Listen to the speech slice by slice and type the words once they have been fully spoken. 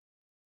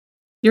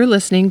You're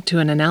listening to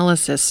an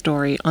analysis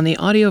story on the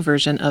audio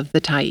version of The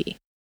Tyee.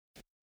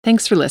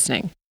 Thanks for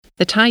listening.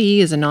 The Tyee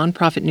is a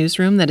nonprofit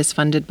newsroom that is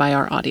funded by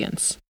our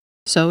audience.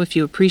 So if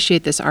you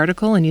appreciate this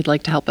article and you'd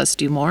like to help us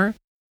do more,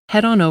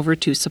 head on over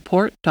to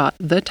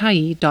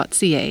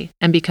support.thetyee.ca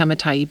and become a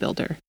Tyee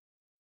builder.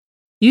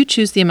 You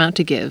choose the amount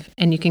to give,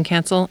 and you can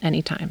cancel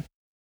anytime.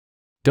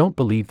 Don't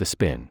believe the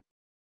spin.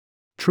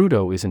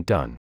 Trudeau isn't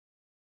done.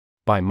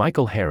 By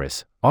Michael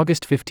Harris,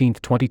 August 15,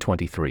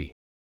 2023.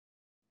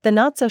 The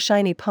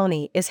not-so-shiny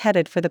pony is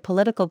headed for the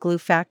political glue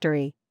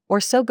factory, or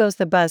so goes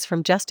the buzz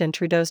from Justin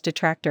Trudeau's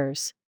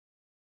detractors.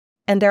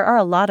 And there are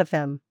a lot of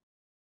them.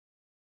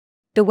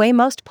 The way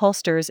most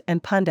pollsters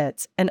and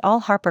pundits and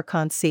all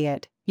HarperCons see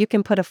it, you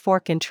can put a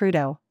fork in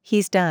Trudeau,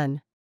 he's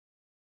done.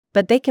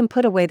 But they can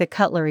put away the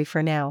cutlery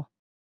for now.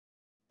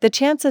 The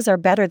chances are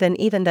better than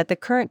even that the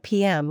current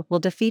PM will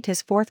defeat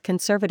his fourth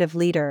Conservative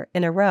leader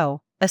in a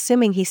row,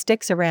 assuming he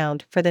sticks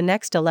around for the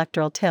next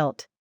electoral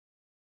tilt.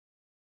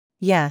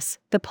 Yes,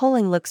 the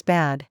polling looks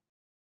bad.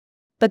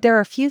 But there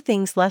are few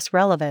things less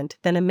relevant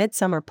than a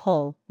midsummer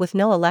poll with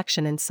no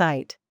election in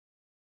sight.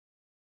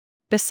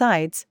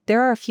 Besides,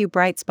 there are a few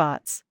bright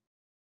spots.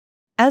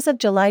 As of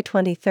July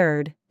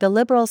 23, the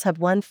Liberals have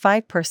won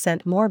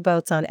 5% more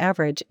votes on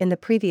average in the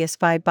previous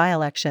 5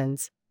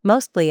 by-elections,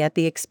 mostly at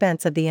the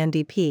expense of the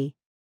NDP.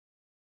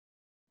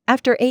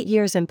 After 8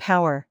 years in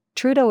power,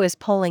 Trudeau is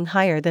polling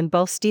higher than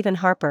both Stephen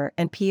Harper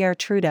and Pierre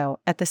Trudeau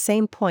at the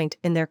same point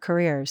in their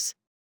careers.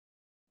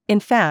 In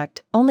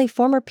fact, only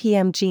former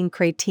PM Jean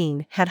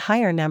Chrétien had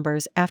higher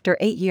numbers after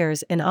 8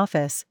 years in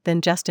office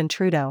than Justin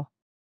Trudeau.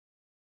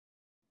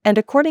 And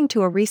according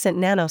to a recent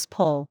Nanos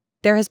poll,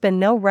 there has been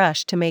no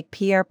rush to make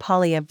Pierre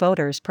Poilievre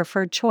voters'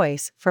 preferred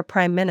choice for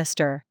Prime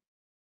Minister.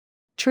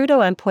 Trudeau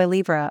and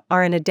Poilievre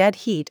are in a dead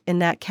heat in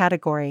that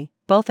category,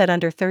 both at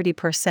under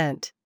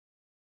 30%.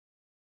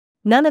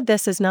 None of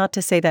this is not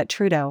to say that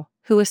Trudeau,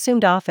 who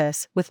assumed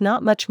office with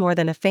not much more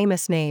than a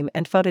famous name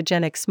and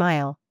photogenic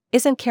smile,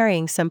 isn't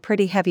carrying some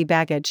pretty heavy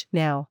baggage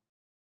now.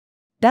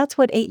 That's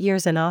what 8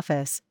 years in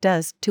office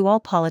does to all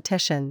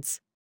politicians.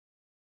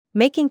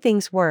 Making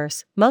things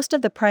worse, most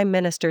of the Prime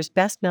Minister's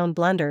best-known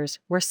blunders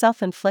were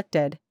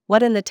self-inflicted,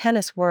 what in the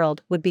tennis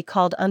world would be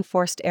called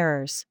unforced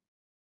errors.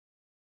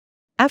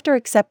 After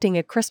accepting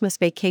a Christmas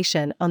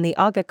vacation on the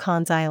Aga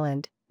Khan's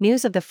Island,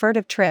 news of the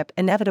furtive trip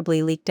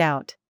inevitably leaked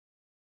out.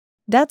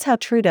 That's how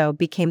Trudeau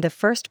became the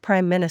first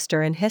Prime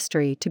Minister in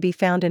history to be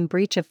found in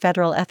breach of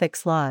federal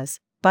ethics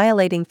laws,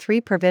 violating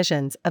 3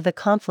 provisions of the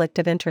Conflict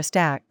of Interest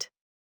Act.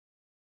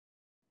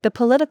 The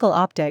political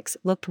optics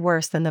looked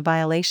worse than the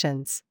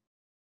violations.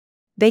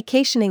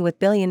 Vacationing with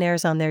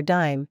billionaires on their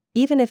dime,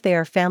 even if they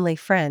are family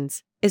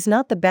friends, is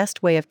not the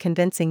best way of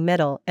convincing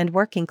middle and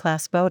working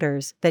class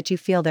voters that you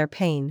feel their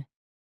pain.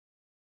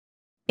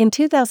 In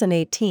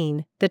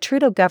 2018, the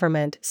Trudeau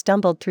government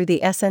stumbled through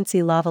the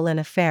SNC-Lavalin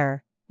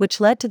affair, which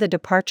led to the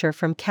departure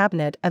from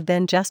cabinet of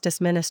then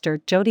Justice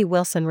Minister Jody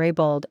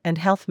Wilson-Raybould and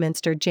Health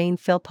Minister Jane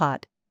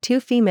Philpott, 2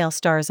 female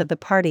stars of the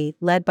party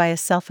led by a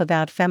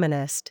self-avowed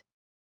feminist.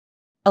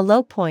 A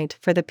low point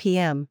for the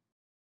PM.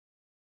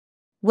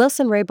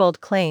 Wilson-Raybould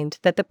claimed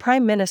that the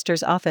Prime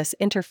Minister's office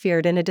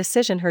interfered in a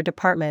decision her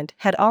department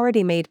had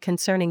already made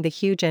concerning the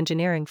huge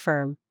engineering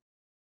firm.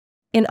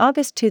 In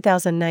August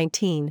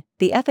 2019,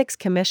 the Ethics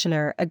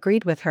Commissioner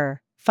agreed with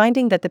her,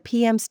 finding that the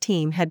PM's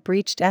team had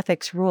breached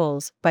ethics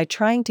rules by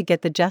trying to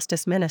get the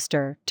Justice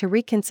Minister to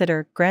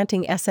reconsider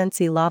granting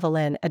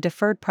SNC-Lavalin a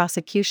deferred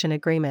prosecution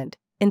agreement,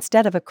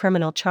 instead of a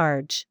criminal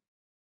charge.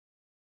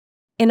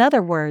 In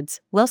other words,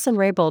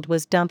 Wilson-Raybould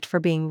was dumped for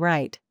being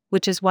right,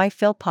 which is why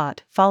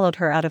Philpott followed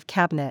her out of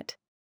cabinet.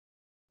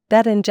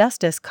 That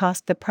injustice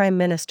cost the Prime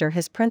Minister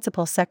his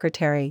principal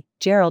secretary,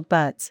 Gerald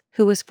Butts,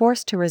 who was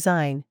forced to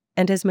resign,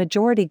 and his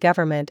majority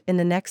government in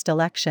the next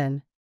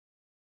election.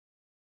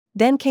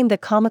 Then came the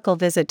comical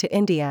visit to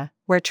India,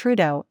 where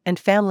Trudeau and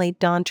family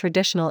donned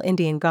traditional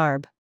Indian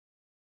garb.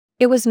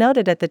 It was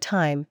noted at the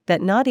time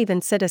that not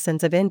even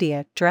citizens of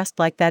India dressed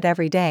like that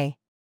every day.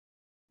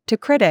 To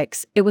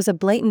critics, it was a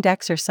blatant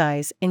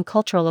exercise in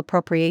cultural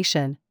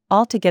appropriation,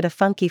 all to get a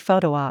funky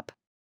photo op.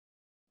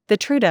 The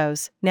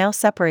Trudeaus, now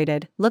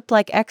separated, looked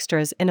like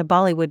extras in a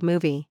Bollywood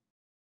movie.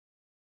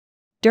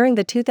 During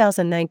the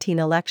 2019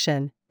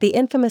 election, the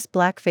infamous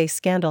blackface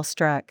scandal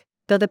struck,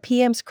 though the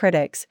PM's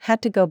critics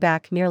had to go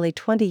back nearly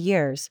 20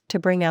 years to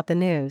bring out the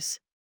news.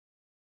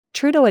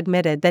 Trudeau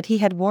admitted that he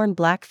had worn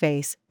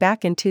blackface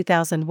back in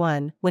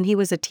 2001 when he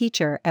was a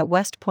teacher at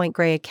West Point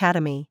Grey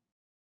Academy.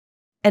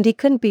 And he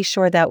couldn't be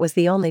sure that was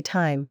the only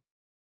time.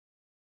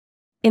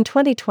 In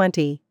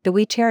 2020, the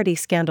We Charity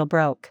scandal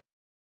broke.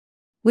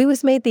 We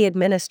was made the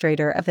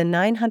administrator of the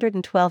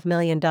 $912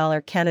 million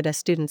Canada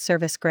Student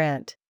Service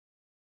Grant.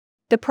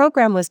 The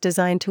program was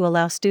designed to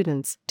allow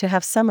students to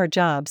have summer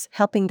jobs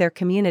helping their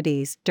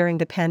communities during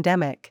the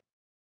pandemic.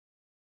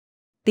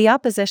 The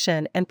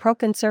opposition and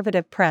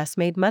pro-conservative press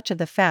made much of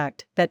the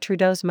fact that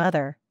Trudeau's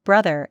mother,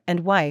 brother,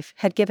 and wife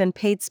had given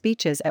paid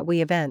speeches at We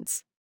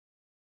events.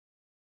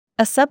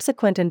 A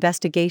subsequent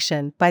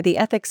investigation by the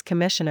Ethics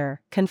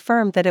Commissioner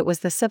confirmed that it was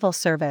the civil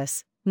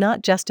service,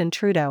 not Justin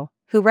Trudeau,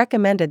 who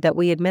recommended that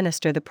we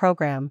administer the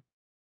program.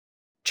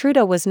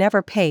 Trudeau was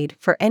never paid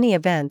for any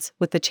events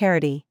with the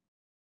charity.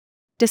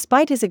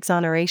 Despite his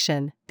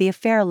exoneration, the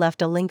affair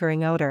left a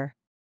lingering odor.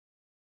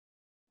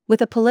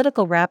 With a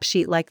political rap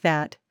sheet like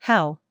that,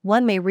 how,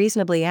 one may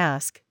reasonably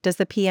ask, does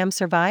the PM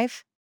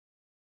survive?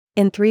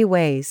 In 3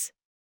 ways.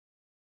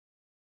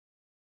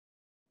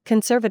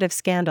 Conservative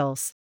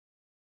scandals.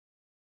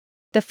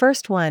 The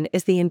first one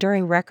is the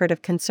enduring record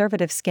of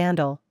conservative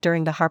scandal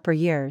during the Harper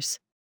years.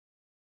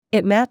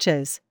 It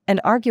matches,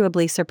 and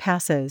arguably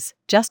surpasses,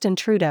 Justin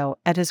Trudeau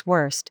at his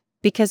worst,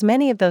 because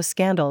many of those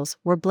scandals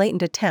were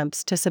blatant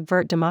attempts to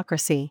subvert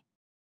democracy.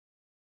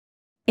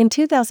 In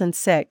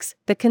 2006,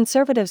 the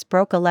Conservatives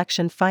broke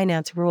election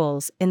finance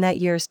rules in that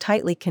year's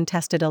tightly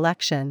contested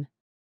election.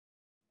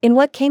 In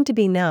what came to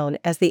be known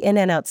as the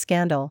In-N-Out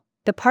scandal,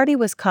 the party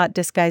was caught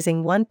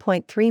disguising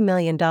 $1.3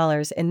 million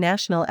in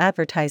national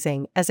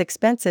advertising as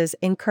expenses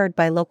incurred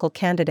by local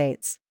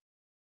candidates.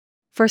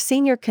 4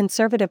 senior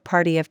Conservative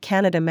Party of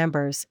Canada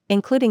members,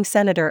 including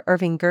Senator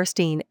Irving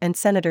Gerstein and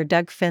Senator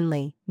Doug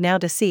Findlay, now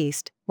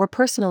deceased, were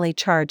personally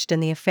charged in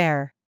the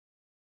affair.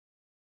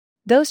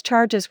 Those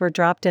charges were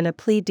dropped in a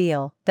plea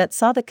deal that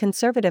saw the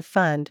Conservative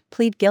Fund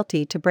plead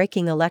guilty to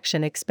breaking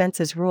election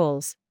expenses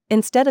rules,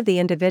 instead of the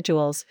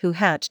individuals who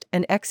hatched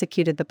and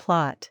executed the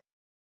plot.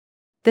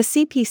 The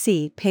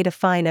CPC paid a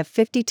fine of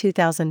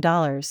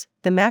 $52,000,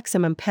 the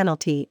maximum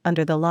penalty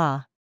under the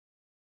law.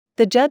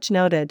 The judge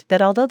noted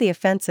that although the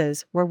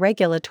offenses were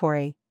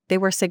regulatory, they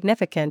were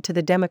significant to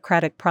the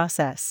democratic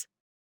process.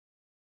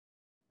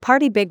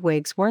 Party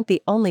bigwigs weren't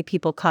the only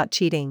people caught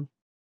cheating.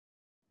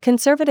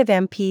 Conservative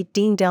MP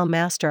Dean Del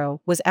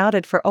Mastro was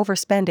outed for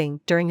overspending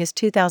during his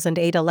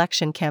 2008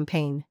 election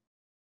campaign.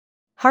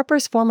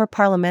 Harper's former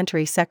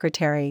parliamentary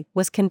secretary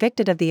was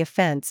convicted of the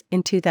offense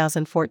in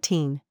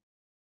 2014.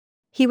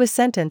 He was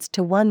sentenced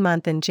to 1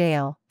 month in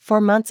jail,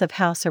 4 months of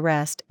house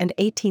arrest and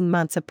 18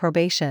 months of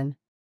probation.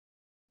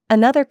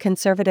 Another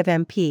Conservative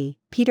MP,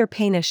 Peter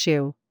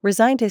Payneshu,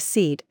 resigned his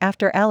seat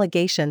after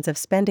allegations of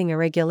spending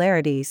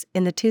irregularities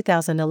in the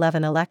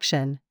 2011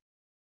 election.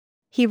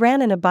 He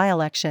ran in a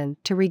by-election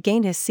to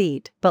regain his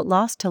seat but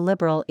lost to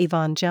Liberal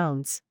Yvonne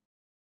Jones.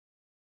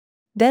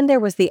 Then there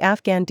was the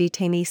Afghan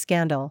detainee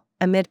scandal,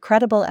 amid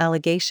credible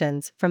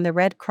allegations from the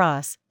Red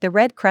Cross, the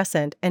Red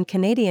Crescent and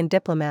Canadian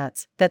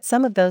diplomats that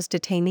some of those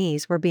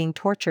detainees were being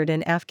tortured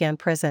in Afghan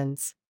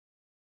prisons.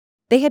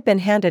 They had been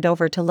handed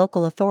over to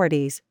local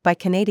authorities by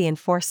Canadian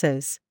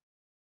forces.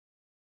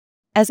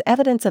 As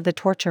evidence of the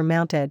torture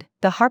mounted,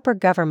 the Harper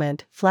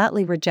government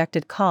flatly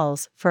rejected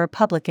calls for a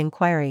public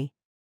inquiry.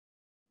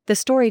 The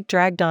story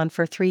dragged on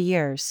for 3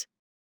 years.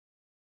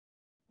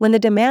 When the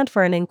demand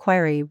for an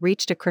inquiry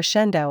reached a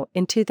crescendo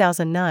in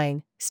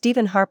 2009,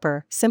 Stephen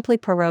Harper simply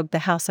prorogued the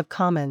House of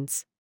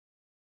Commons.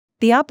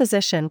 The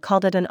opposition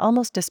called it an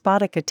almost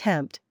despotic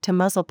attempt to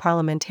muzzle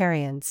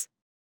parliamentarians.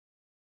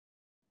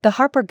 The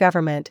Harper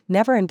government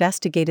never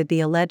investigated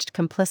the alleged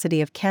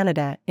complicity of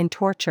Canada in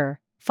torture,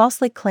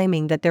 falsely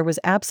claiming that there was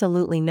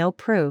absolutely no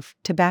proof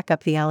to back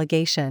up the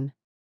allegation.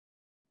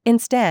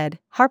 Instead,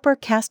 Harper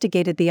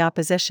castigated the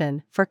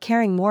opposition for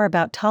caring more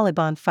about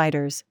Taliban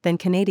fighters than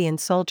Canadian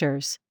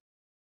soldiers.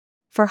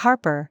 For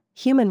Harper,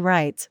 human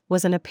rights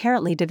was an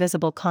apparently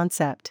divisible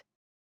concept.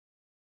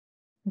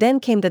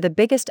 Then came the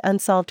biggest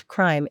unsolved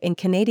crime in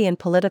Canadian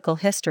political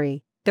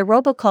history, the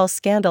robocall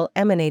scandal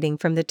emanating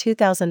from the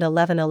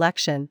 2011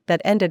 election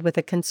that ended with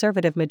a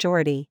Conservative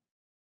majority.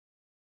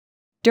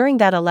 During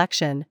that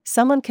election,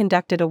 someone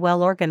conducted a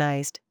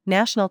well-organized,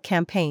 national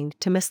campaign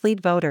to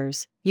mislead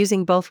voters,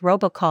 using both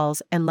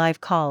robocalls and live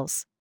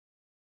calls.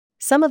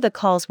 Some of the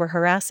calls were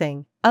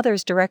harassing,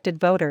 others directed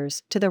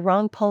voters to the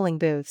wrong polling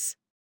booths.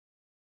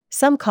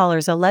 Some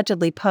callers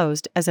allegedly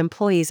posed as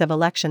employees of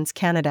Elections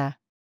Canada.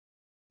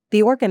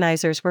 The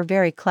organizers were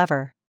very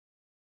clever.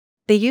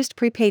 They used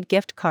prepaid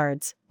gift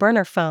cards,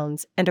 burner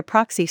phones, and a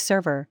proxy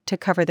server to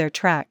cover their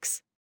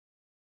tracks.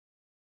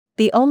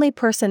 The only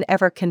person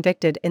ever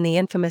convicted in the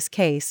infamous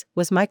case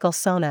was Michael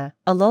Sona,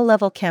 a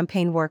low-level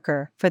campaign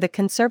worker for the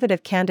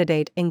Conservative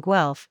candidate in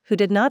Guelph who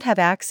did not have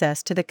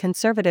access to the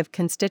Conservative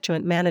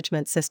constituent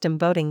management system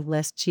voting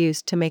lists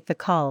used to make the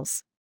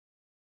calls.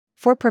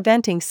 For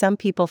preventing some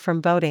people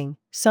from voting,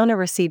 Sona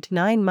received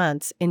 9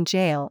 months in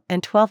jail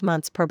and 12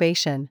 months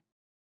probation.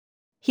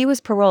 He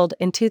was paroled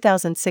in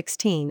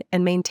 2016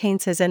 and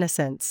maintains his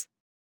innocence.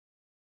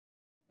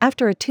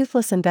 After a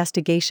toothless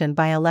investigation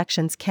by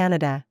Elections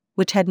Canada,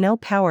 which had no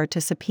power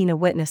to subpoena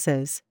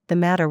witnesses, the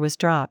matter was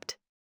dropped.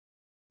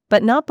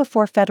 But not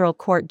before federal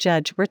court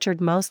judge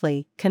Richard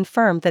Mosley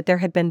confirmed that there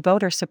had been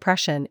voter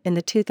suppression in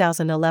the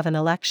 2011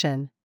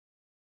 election.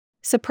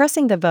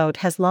 Suppressing the vote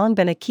has long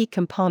been a key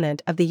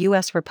component of the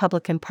U.S.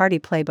 Republican Party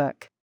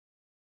playbook.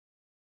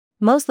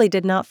 Mosley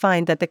did not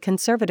find that the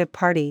Conservative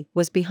Party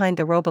was behind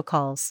the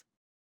robocalls.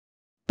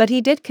 But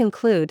he did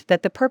conclude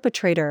that the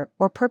perpetrator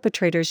or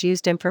perpetrators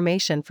used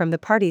information from the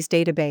party's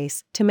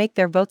database to make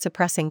their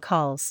vote-suppressing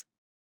calls.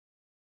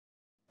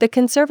 The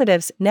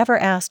Conservatives never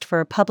asked for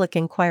a public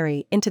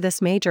inquiry into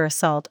this major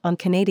assault on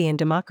Canadian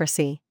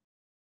democracy.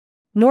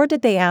 Nor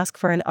did they ask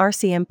for an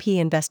RCMP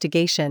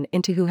investigation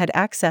into who had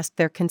accessed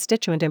their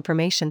constituent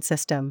information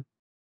system.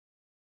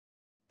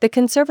 The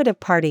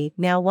Conservative Party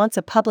now wants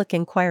a public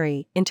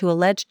inquiry into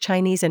alleged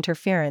Chinese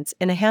interference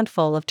in a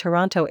handful of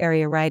Toronto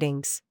area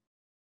ridings.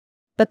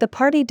 But the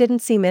party didn't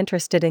seem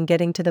interested in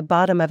getting to the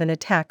bottom of an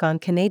attack on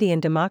Canadian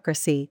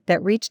democracy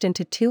that reached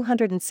into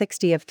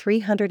 260 of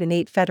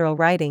 308 federal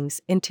ridings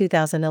in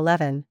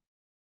 2011.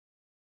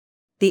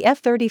 The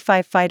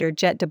F-35 fighter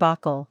jet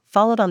debacle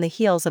followed on the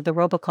heels of the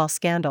robocall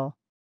scandal.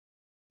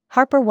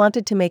 Harper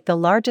wanted to make the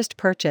largest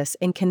purchase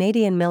in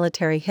Canadian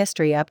military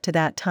history up to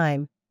that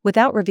time,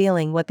 without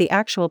revealing what the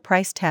actual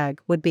price tag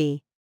would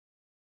be.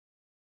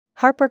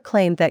 Harper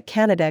claimed that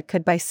Canada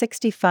could buy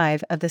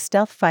 65 of the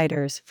stealth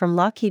fighters from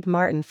Lockheed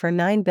Martin for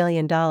 $9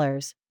 billion,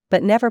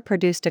 but never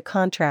produced a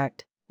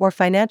contract or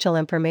financial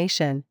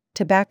information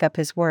to back up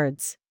his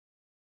words.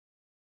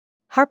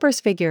 Harper's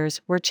figures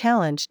were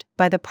challenged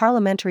by the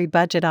parliamentary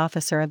budget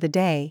officer of the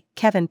day,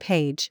 Kevin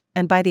Page,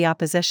 and by the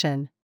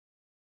opposition.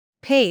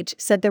 Page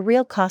said the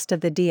real cost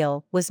of the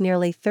deal was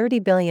nearly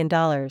 $30 billion,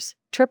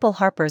 triple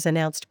Harper's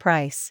announced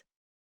price.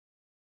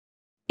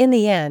 In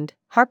the end,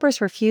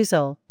 Harper's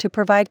refusal to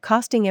provide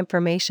costing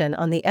information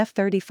on the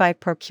F-35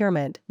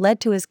 procurement led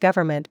to his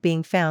government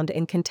being found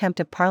in contempt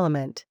of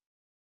Parliament.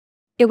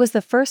 It was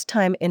the first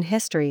time in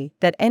history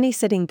that any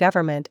sitting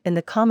government in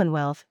the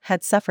Commonwealth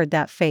had suffered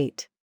that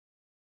fate.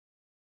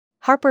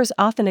 Harper's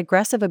often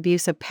aggressive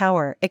abuse of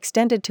power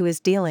extended to his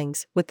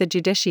dealings with the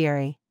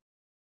judiciary.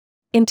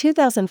 In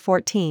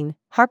 2014,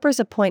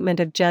 Harper's appointment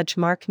of Judge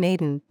Mark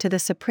Naden to the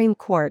Supreme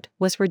Court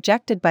was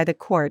rejected by the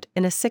court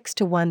in a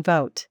 6-1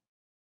 vote.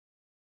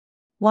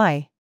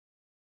 Why?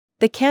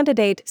 The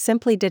candidate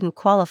simply didn't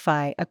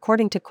qualify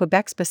according to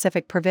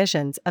Quebec-specific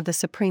provisions of the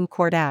Supreme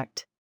Court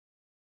Act.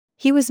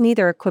 He was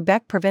neither a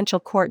Quebec provincial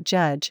court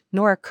judge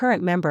nor a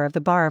current member of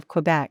the Bar of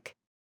Quebec.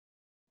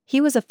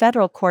 He was a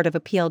federal court of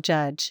appeal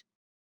judge.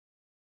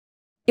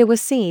 It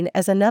was seen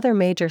as another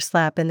major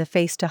slap in the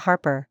face to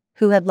Harper,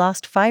 who had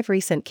lost 5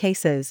 recent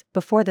cases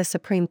before the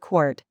Supreme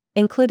Court,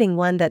 including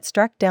one that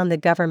struck down the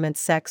government's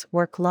sex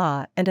work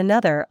law and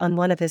another on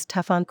one of his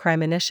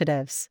tough-on-crime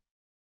initiatives.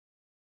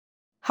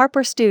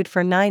 Harper stewed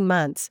for 9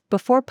 months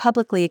before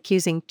publicly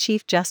accusing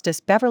Chief Justice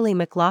Beverly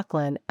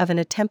McLachlin of an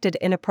attempted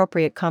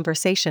inappropriate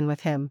conversation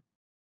with him.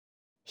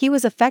 He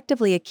was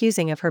effectively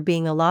accusing of her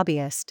being a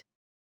lobbyist.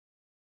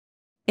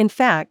 In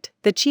fact,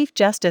 the Chief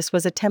Justice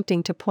was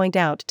attempting to point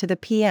out to the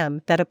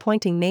PM that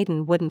appointing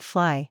Naden wouldn't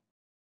fly.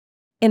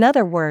 In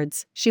other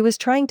words, she was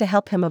trying to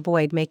help him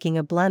avoid making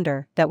a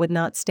blunder that would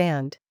not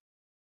stand.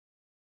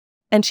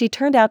 And she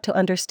turned out to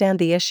understand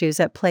the issues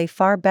at play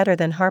far better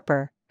than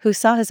Harper, who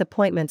saw his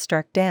appointment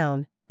struck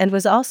down, and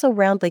was also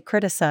roundly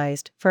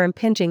criticized for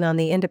impinging on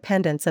the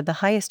independence of the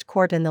highest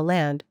court in the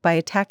land by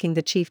attacking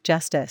the Chief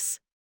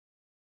Justice.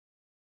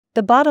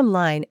 The bottom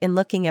line in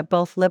looking at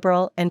both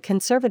Liberal and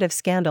Conservative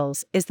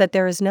scandals is that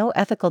there is no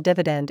ethical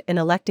dividend in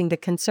electing the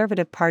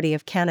Conservative Party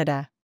of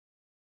Canada.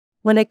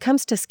 When it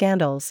comes to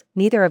scandals,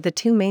 neither of the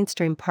two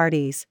mainstream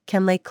parties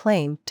can lay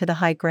claim to the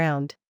high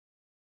ground.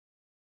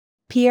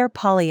 Pierre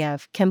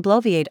Poilievre can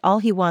bloviate all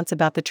he wants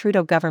about the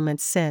Trudeau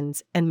government's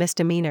sins and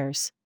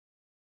misdemeanors.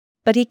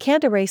 But he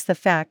can't erase the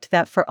fact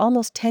that for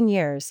almost 10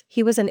 years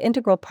he was an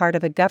integral part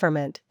of a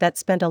government that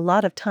spent a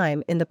lot of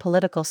time in the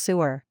political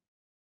sewer.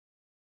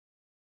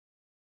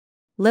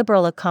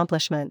 Liberal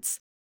accomplishments.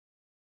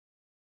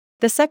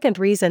 The second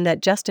reason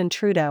that Justin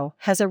Trudeau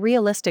has a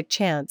realistic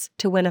chance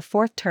to win a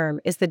 4th term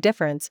is the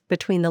difference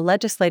between the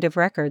legislative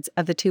records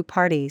of the two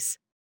parties.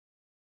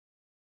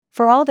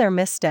 For all their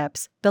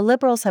missteps, the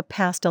Liberals have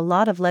passed a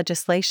lot of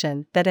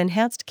legislation that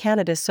enhanced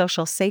Canada's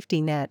social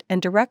safety net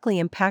and directly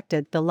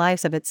impacted the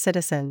lives of its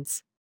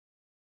citizens.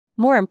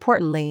 More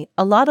importantly,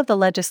 a lot of the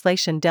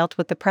legislation dealt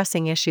with the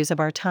pressing issues of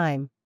our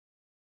time.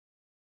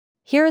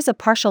 Here is a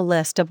partial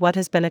list of what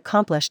has been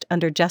accomplished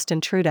under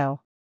Justin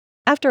Trudeau.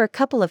 After a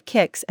couple of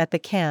kicks at the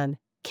can,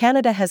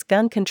 Canada has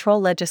gun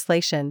control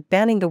legislation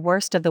banning the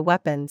worst of the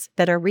weapons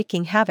that are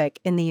wreaking havoc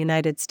in the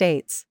United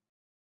States.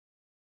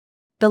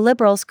 The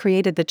Liberals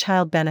created the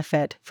child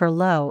benefit for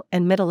low-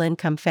 and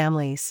middle-income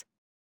families.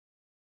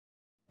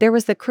 There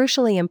was the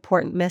crucially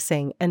important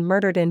missing and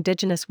murdered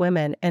Indigenous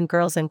women and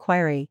girls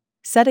inquiry,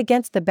 set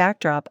against the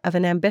backdrop of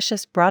an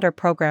ambitious broader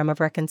program of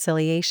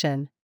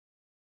reconciliation.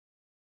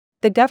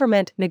 The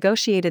government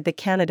negotiated the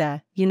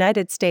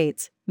Canada-United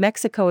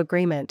States-Mexico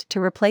Agreement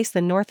to replace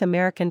the North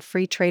American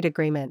Free Trade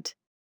Agreement.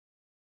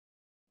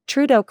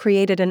 Trudeau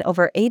created an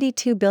over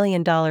 $82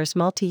 billion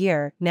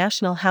multi-year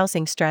national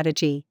housing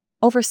strategy,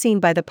 overseen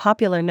by the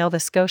popular Nova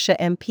Scotia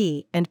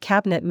MP and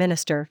Cabinet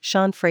Minister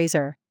Sean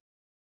Fraser.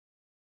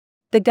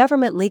 The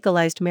government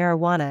legalized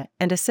marijuana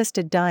and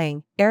assisted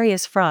dying,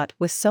 areas fraught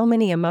with so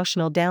many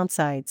emotional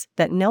downsides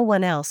that no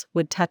one else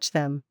would touch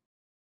them.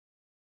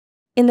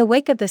 In the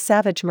wake of the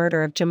savage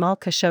murder of Jamal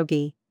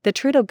Khashoggi, the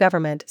Trudeau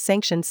government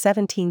sanctioned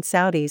 17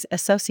 Saudis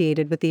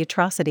associated with the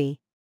atrocity.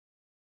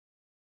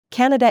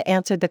 Canada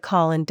answered the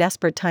call in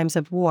desperate times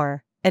of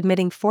war,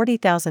 admitting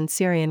 40,000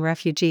 Syrian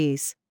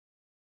refugees.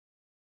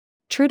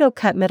 Trudeau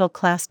cut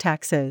middle-class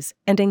taxes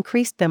and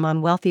increased them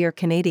on wealthier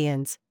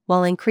Canadians,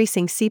 while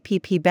increasing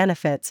CPP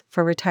benefits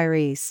for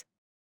retirees.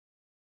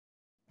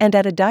 And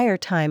at a dire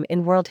time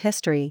in world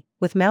history,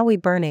 with Maui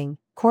burning,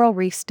 coral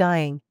reefs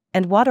dying,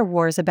 and water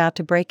wars about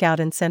to break out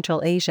in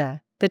Central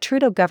Asia, the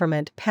Trudeau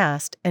government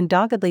passed and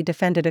doggedly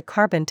defended a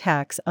carbon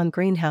tax on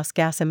greenhouse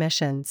gas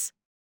emissions.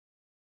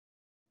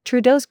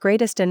 Trudeau's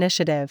greatest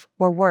initiative,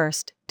 or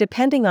worst,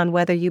 depending on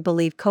whether you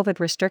believe COVID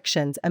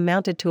restrictions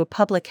amounted to a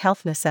public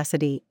health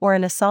necessity or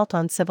an assault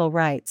on civil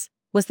rights,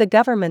 was the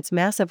government's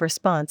massive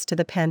response to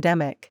the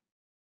pandemic.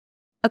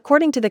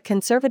 According to the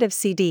conservative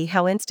C.D.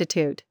 Howe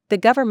Institute, the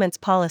government's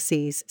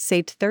policies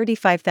saved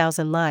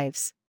 35,000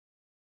 lives.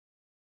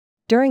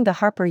 During the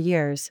Harper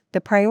years,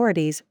 the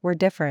priorities were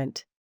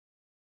different.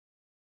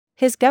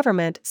 His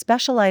government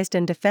specialized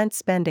in defense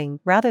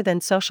spending rather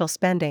than social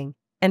spending,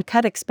 and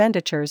cut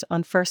expenditures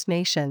on First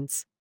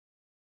Nations.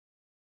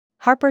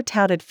 Harper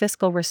touted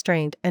fiscal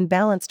restraint and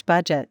balanced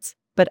budgets,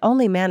 but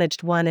only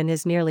managed one in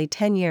his nearly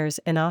 10 years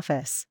in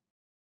office.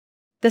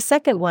 The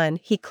second one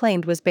he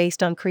claimed was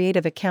based on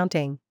creative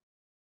accounting.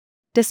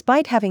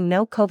 Despite having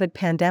no COVID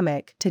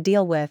pandemic to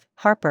deal with,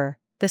 Harper,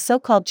 the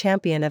so-called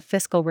champion of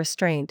fiscal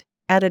restraint,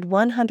 added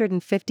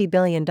 $150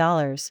 billion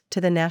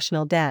to the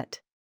national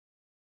debt.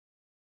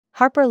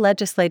 Harper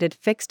legislated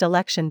fixed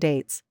election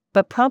dates,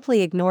 but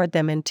promptly ignored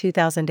them in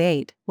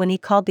 2008 when he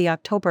called the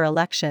October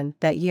election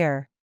that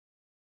year.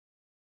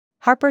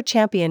 Harper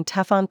championed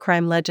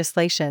tough-on-crime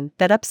legislation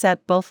that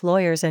upset both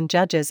lawyers and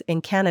judges in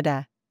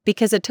Canada,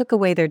 because it took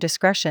away their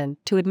discretion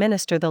to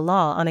administer the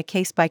law on a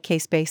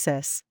case-by-case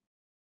basis.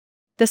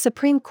 The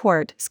Supreme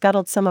Court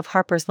scuttled some of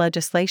Harper's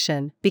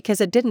legislation because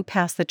it didn't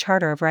pass the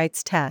Charter of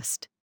Rights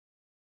test.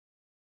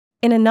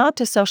 In a nod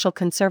to social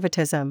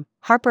conservatism,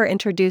 Harper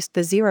introduced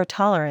the Zero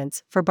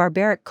Tolerance for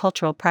Barbaric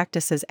Cultural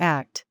Practices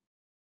Act.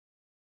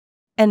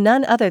 And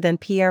none other than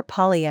Pierre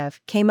Poilievre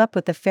came up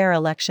with the Fair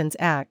Elections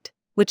Act,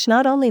 which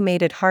not only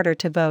made it harder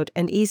to vote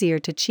and easier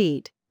to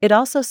cheat, it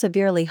also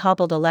severely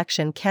hobbled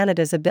Election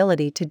Canada's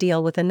ability to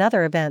deal with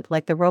another event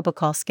like the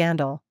robocall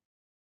scandal.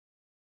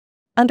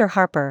 Under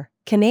Harper,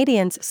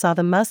 Canadians saw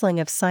the muzzling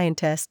of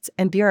scientists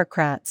and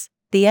bureaucrats,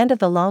 the end of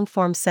the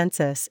long-form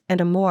census,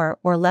 and a more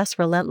or less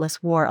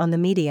relentless war on the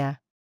media.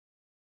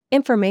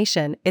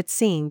 Information, it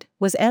seemed,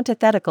 was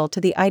antithetical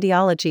to the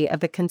ideology of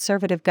the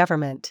Conservative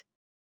government.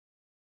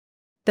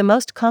 The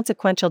most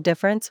consequential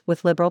difference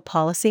with Liberal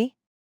policy?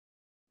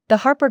 The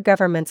Harper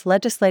government's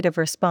legislative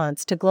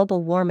response to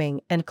global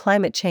warming and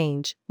climate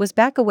change was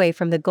back away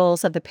from the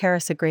goals of the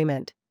Paris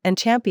Agreement and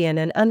champion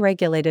an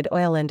unregulated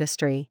oil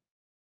industry.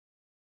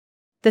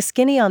 The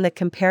skinny on the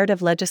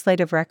comparative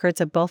legislative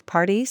records of both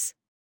parties?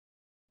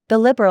 The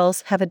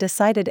Liberals have a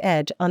decided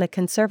edge on the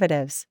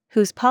Conservatives,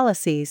 whose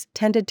policies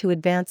tended to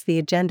advance the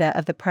agenda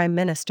of the Prime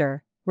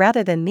Minister,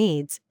 rather than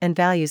needs and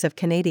values of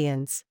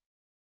Canadians.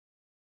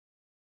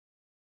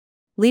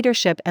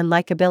 Leadership and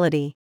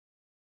likability.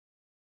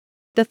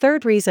 The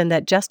third reason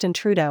that Justin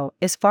Trudeau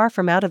is far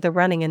from out of the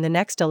running in the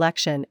next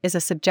election is a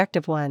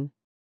subjective one.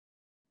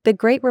 The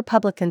great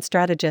Republican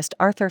strategist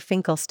Arthur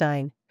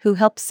Finkelstein, who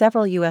helped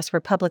several U.S.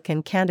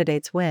 Republican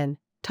candidates win,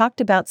 talked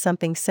about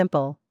something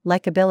simple: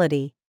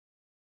 likability.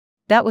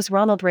 That was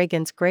Ronald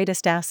Reagan's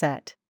greatest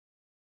asset.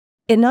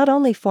 It not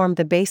only formed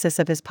the basis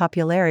of his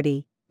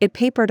popularity, it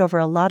papered over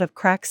a lot of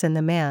cracks in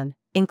the man,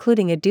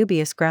 including a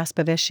dubious grasp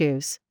of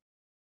issues.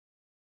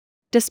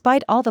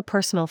 Despite all the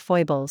personal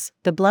foibles,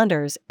 the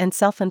blunders, and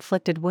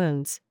self-inflicted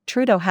wounds,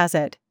 Trudeau has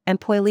it, and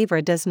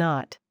Poilievre does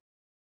not.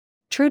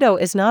 Trudeau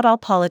is not all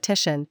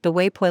politician the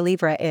way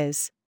Poilievre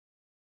is.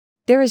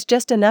 There is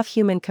just enough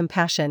human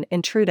compassion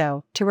in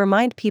Trudeau to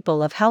remind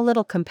people of how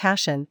little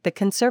compassion the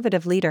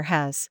Conservative leader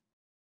has.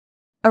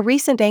 A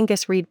recent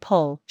Angus Reid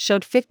poll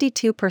showed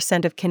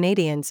 52% of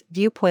Canadians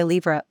view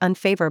Poilievre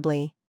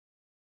unfavorably.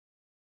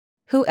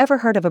 Who ever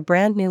heard of a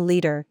brand new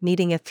leader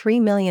needing a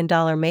 $3 million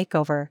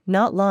makeover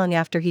not long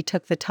after he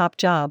took the top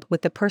job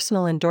with the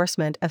personal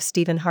endorsement of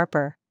Stephen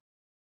Harper?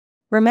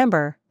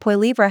 Remember,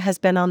 Poilievre has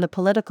been on the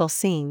political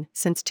scene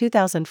since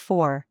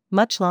 2004,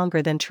 much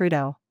longer than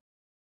Trudeau.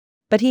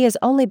 But he has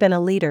only been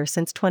a leader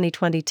since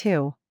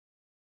 2022.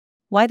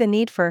 Why the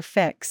need for a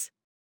fix?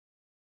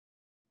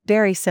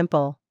 Very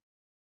simple.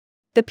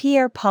 The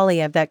Pierre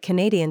Poilievre that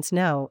Canadians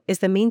know is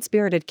the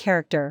mean-spirited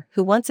character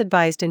who once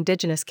advised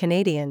Indigenous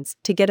Canadians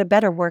to get a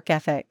better work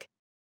ethic.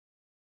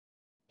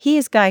 He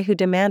is guy who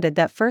demanded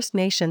that First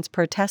Nations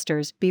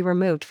protesters be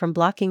removed from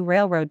blocking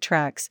railroad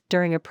tracks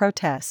during a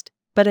protest,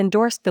 but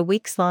endorsed the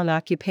weeks-long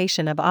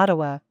occupation of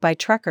Ottawa by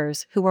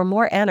truckers who were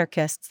more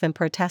anarchists than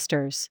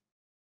protesters.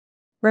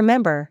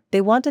 Remember,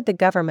 they wanted the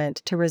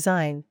government to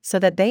resign so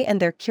that they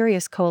and their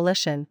curious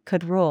coalition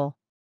could rule.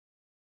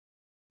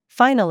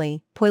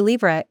 Finally,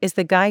 Poilievre is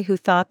the guy who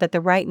thought that the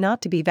right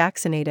not to be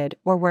vaccinated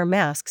or wear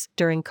masks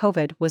during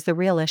COVID was the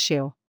real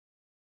issue.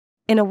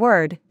 In a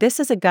word, this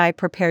is a guy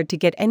prepared to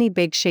get any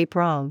big shape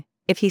wrong,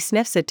 if he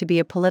sniffs it to be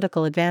a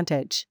political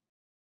advantage.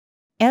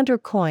 Andrew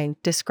Coyne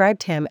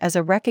described him as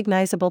a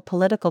recognizable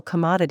political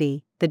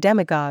commodity, the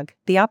demagogue,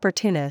 the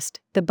opportunist,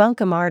 the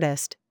bunkum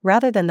artist,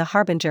 rather than the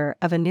harbinger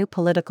of a new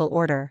political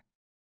order.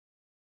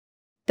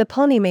 The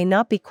pony may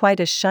not be quite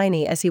as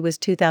shiny as he was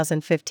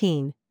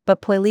 2015,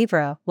 but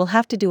Poilievre will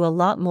have to do a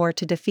lot more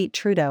to defeat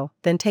Trudeau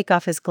than take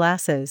off his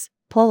glasses,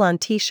 pull on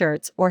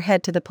t-shirts or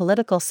head to the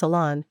political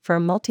salon for a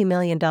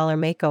multi-million-dollar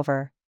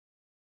makeover.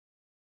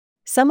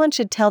 Someone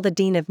should tell the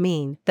Dean of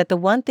Mean that the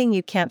one thing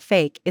you can't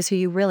fake is who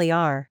you really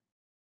are.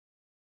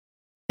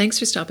 Thanks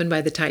for stopping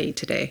by the Tyee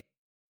today.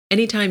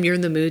 Anytime you're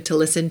in the mood to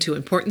listen to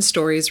important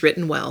stories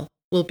written well,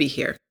 we'll be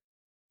here.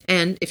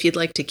 And if you'd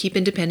like to keep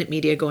independent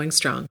media going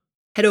strong,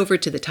 head over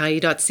to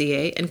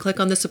thetyee.ca and click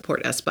on the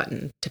Support Us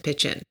button to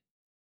pitch in.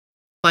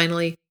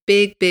 Finally,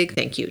 big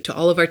thank you to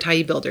all of our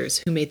Tyee builders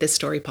who made this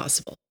story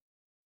possible.